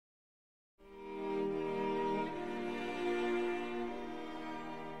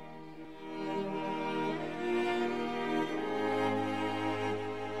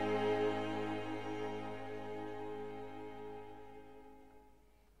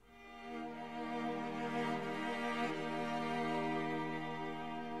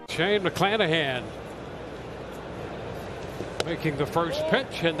McClanahan making the first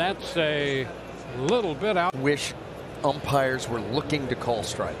pitch, and that's a little bit out. Wish umpires were looking to call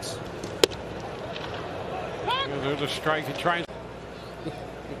strikes. And there's a strike. He tries.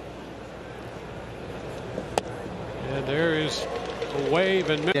 And there is a wave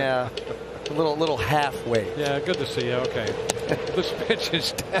and yeah, a little half wave. Yeah, good to see you. Okay, this pitch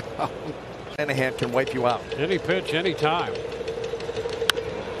is down. McClanahan can wipe you out. Any pitch, any time.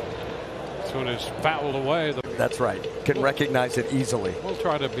 This one is fouled away. That's right. Can recognize it easily. We'll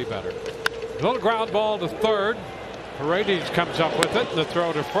try to be better. Little ground ball to third. Paredes comes up with it. The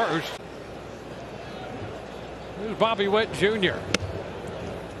throw to first. Here's Bobby Witt Jr.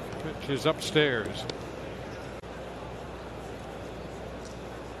 Pitch is upstairs.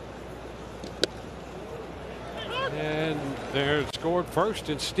 And they're scored first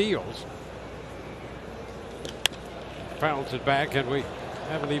and steals. Fouls it back, and we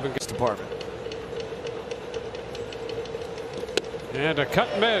haven't even got department. And a cut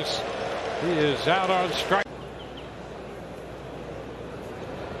and miss. He is out on strike.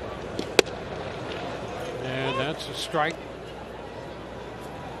 And that's a strike.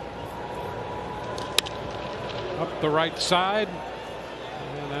 Up the right side.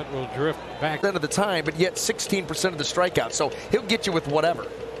 And that will drift back. Of the time, but yet 16% of the strikeout. So he'll get you with whatever.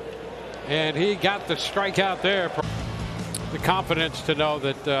 And he got the strikeout there. The confidence to know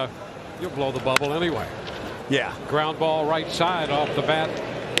that you'll blow the bubble anyway. Yeah. Ground ball right side off the bat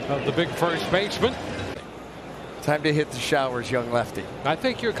of the big first baseman. Time to hit the showers, young lefty. I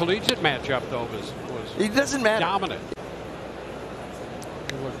think your collegiate matchup, though, was it doesn't matter. Dominant.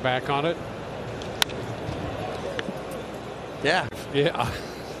 You look back on it. Yeah. Yeah.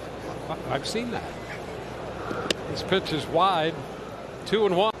 I've seen that. This pitch is wide.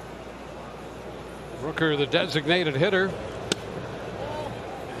 2-1. Rooker, the designated hitter.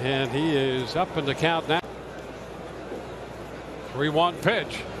 And he is up in the count now. 3-1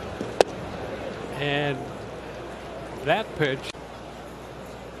 pitch. And that pitch.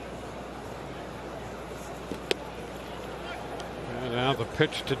 And now the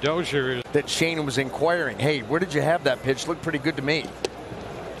pitch to Dozier is. That Shane was inquiring, hey, where did you have that pitch? Looked pretty good to me.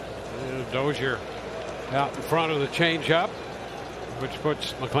 And Dozier out in front of the changeup, which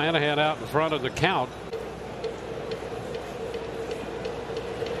puts McClanahan out in front of the count.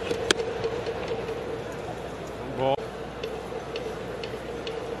 Ball.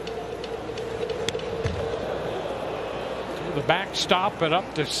 To the backstop and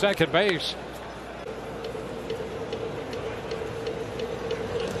up to second base.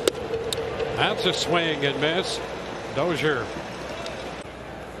 That's a swing and miss. Dozier.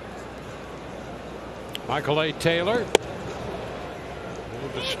 Michael A. Taylor.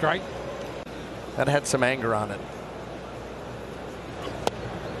 The strike. That had some anger on it.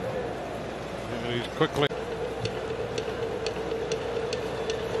 And he's quickly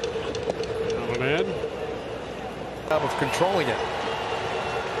coming in. Job of controlling it.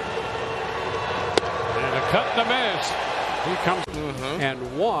 And a cut and a miss. He comes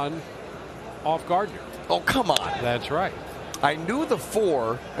and one off Gardner. Oh, come on. That's right. I knew the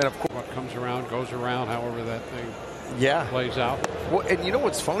 4, and of course What comes around goes around, however that thing plays out. Well, and you know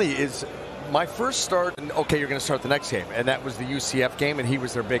what's funny is my first start, and okay, you're going to start the next game, and that was the UCF game, and he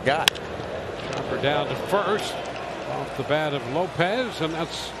was their big guy. Chopper down to first off the bat of Lopez, and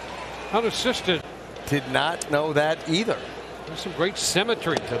that's unassisted. Did not know that either. There's some great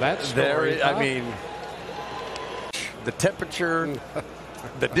symmetry to that story. I mean, the temperature,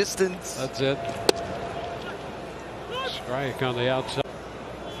 the distance. That's it. Strike on the outside.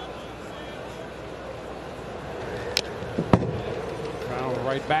 Foul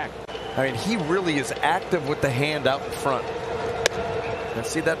right back. I mean, he really is active with the hand out in front. And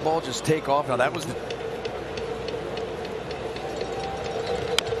see that ball just take off. Now that was the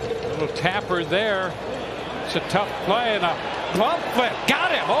little tapper there. It's a tough play and a glove flip.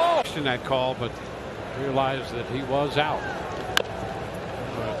 Got him. Oh, in that call, but realized that he was out.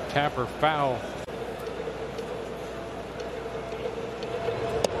 Tapper foul.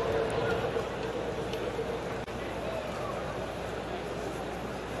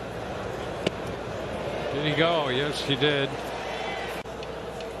 Did he go? Yes, he did.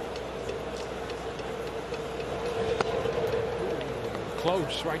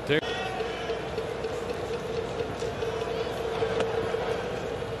 Close right there.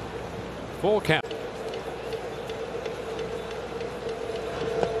 Full count.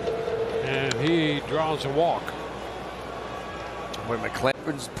 And he draws a walk. When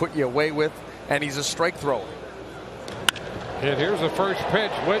McClanahan's put you away with, and he's a strike thrower. And here's the first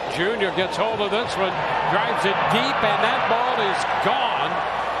pitch. Witt Jr. gets hold of this one, drives it deep, and that ball is gone.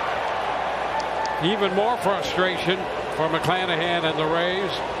 Even more frustration for McClanahan and the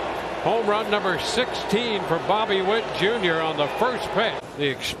Rays. Home run number 16 for Bobby Witt Jr. on the first pitch. The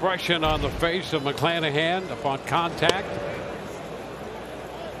expression on the face of McClanahan upon contact.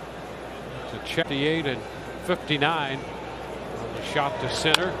 It's a check. 58 and 59 on the shot to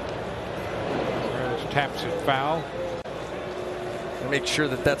center. Perez taps it foul. Make sure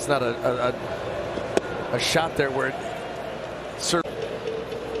that that's not a shot there where it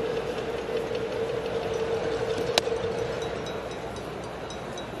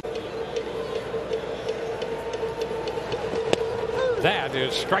that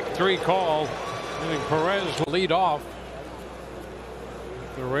is strike three call. I think Perez will lead off.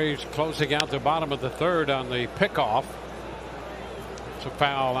 The Rays closing out the bottom of the third on the pickoff. It's a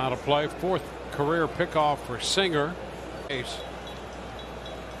foul out of play. Fourth career pickoff for Singer.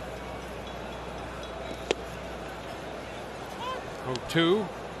 0-2.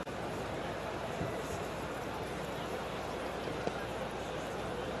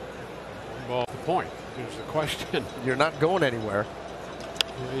 Ball the point. Here's the question. You're not going anywhere.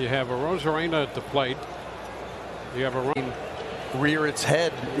 You have a Rosarena at the plate. You have a run. Rear its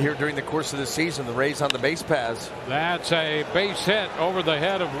head here during the course of the season. The Rays on the base paths. That's a base hit over the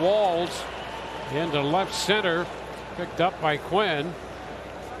head of Walls into left center. Picked up by Quinn.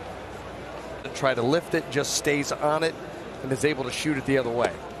 Try to lift it, just stays on it and is able to shoot it the other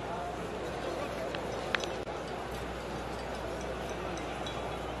way.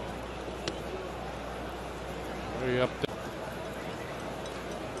 Way up there.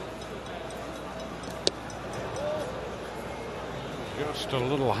 Just a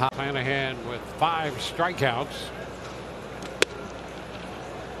little high. McClanahan with 5 strikeouts.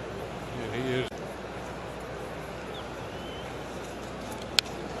 And he is.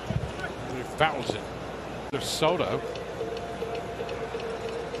 He fouls it. Minnesota.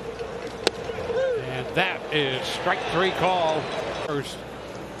 And that is strike three call. First,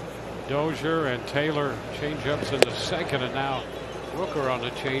 Dozier and Taylor change-ups in the second, and now Rooker on the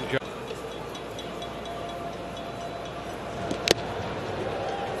change-up.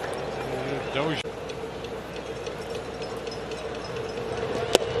 Dozier.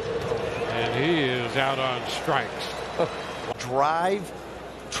 And he is out on strikes. Drive,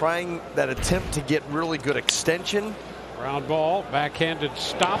 trying that attempt to get really good extension. Ground ball, backhanded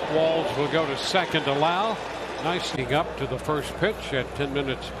stop. Walls will go to second, allow. Nicely up to the first pitch at 10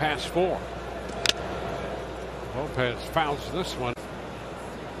 minutes past 4. Lopez fouls this one.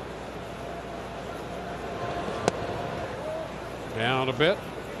 Down a bit.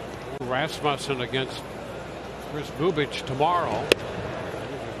 Rasmussen against Chris Bubich tomorrow.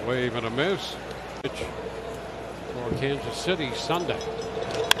 Wave and a miss. Pitch for Kansas City Sunday.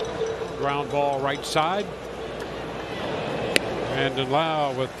 Ground ball right side. And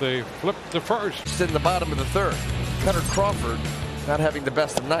Lau with the flip to first. It's in the bottom of the third. Cutter Crawford not having the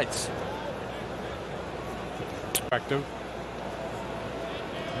best of nights. Effective.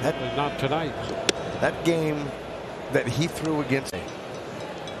 Not tonight. That game that he threw against me.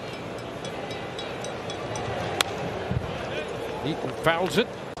 Eaton fouls it.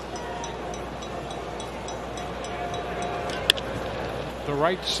 The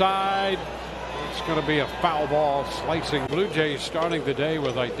right side. It's going to be a foul ball slicing. Blue Jays starting the day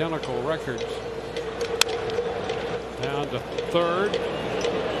with identical records. Down to third.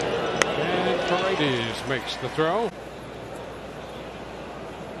 And Paredes makes the throw.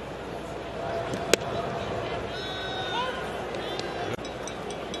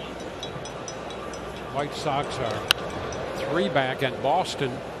 White Sox are 3 back at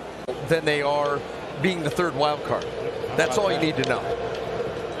Boston. Than they are being the third wild card. That's all you need to know.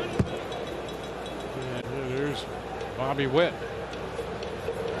 There's Bobby Witt.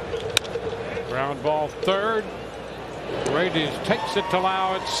 Ground ball third. Paredes takes it to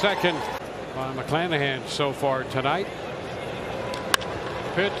Lau at second by McClanahan so far tonight.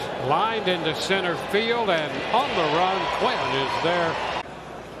 Pitch lined into center field, and on the run, Quinn is there.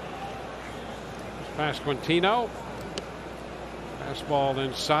 Pasquantino. Fastball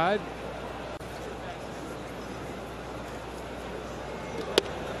inside.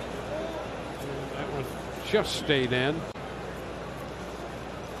 And that one just stayed in.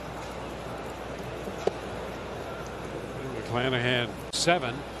 McClanahan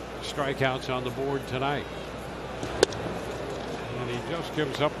 7 strikeouts on the board tonight. And he just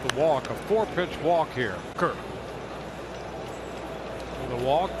gives up the walk, a 4-pitch walk here. Kirk. The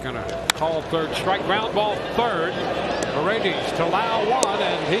walk, gonna call third strike. Ground ball third. Paredes to Lau 1,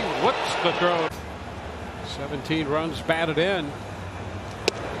 and he whips the throw. 17 runs batted in.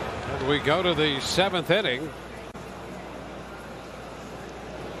 And we go to the 7th inning.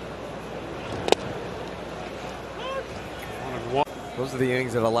 Those are the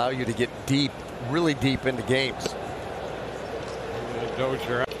innings that allow you to get deep, really deep into games.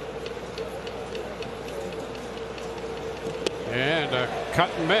 Dozier. And a cut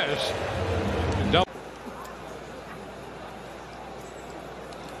and miss.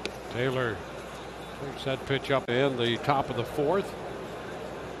 Taylor takes that pitch up in the top of the fourth.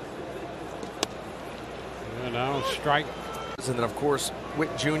 And now strike. And then, of course,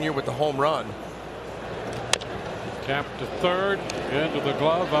 Witt Jr. with the home run. Tap to third, into the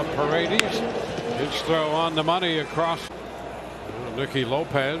glove of Paredes. His throw on the money across. Nicky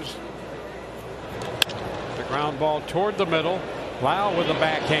Lopez. The ground ball toward the middle. Lau with the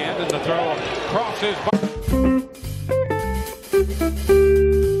backhand, and the throw across his.